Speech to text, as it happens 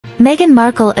Meghan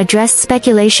Markle addressed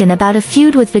speculation about a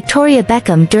feud with Victoria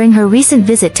Beckham during her recent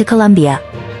visit to Colombia.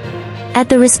 At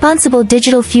the Responsible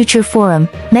Digital Future Forum,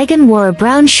 Meghan wore a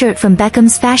brown shirt from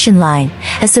Beckham's fashion line,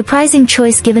 a surprising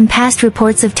choice given past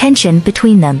reports of tension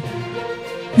between them.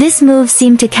 This move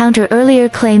seemed to counter earlier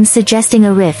claims suggesting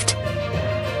a rift.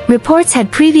 Reports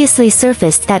had previously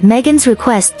surfaced that Meghan's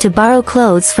request to borrow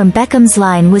clothes from Beckham's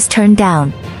line was turned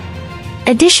down.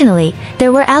 Additionally,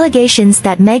 there were allegations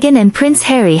that Meghan and Prince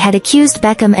Harry had accused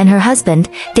Beckham and her husband,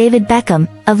 David Beckham,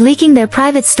 of leaking their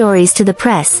private stories to the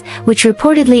press, which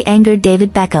reportedly angered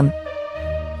David Beckham.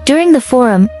 During the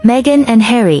forum, Meghan and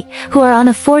Harry, who are on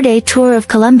a 4-day tour of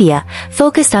Colombia,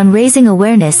 focused on raising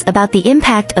awareness about the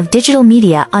impact of digital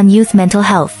media on youth mental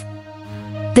health.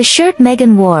 The shirt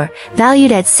Meghan wore,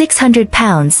 valued at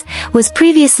 £600, was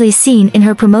previously seen in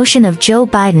her promotion of Joe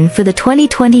Biden for the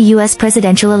 2020 U.S.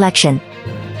 presidential election.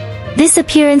 This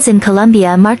appearance in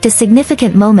Colombia marked a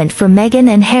significant moment for Meghan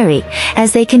and Harry,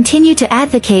 as they continue to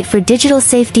advocate for digital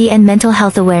safety and mental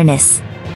health awareness.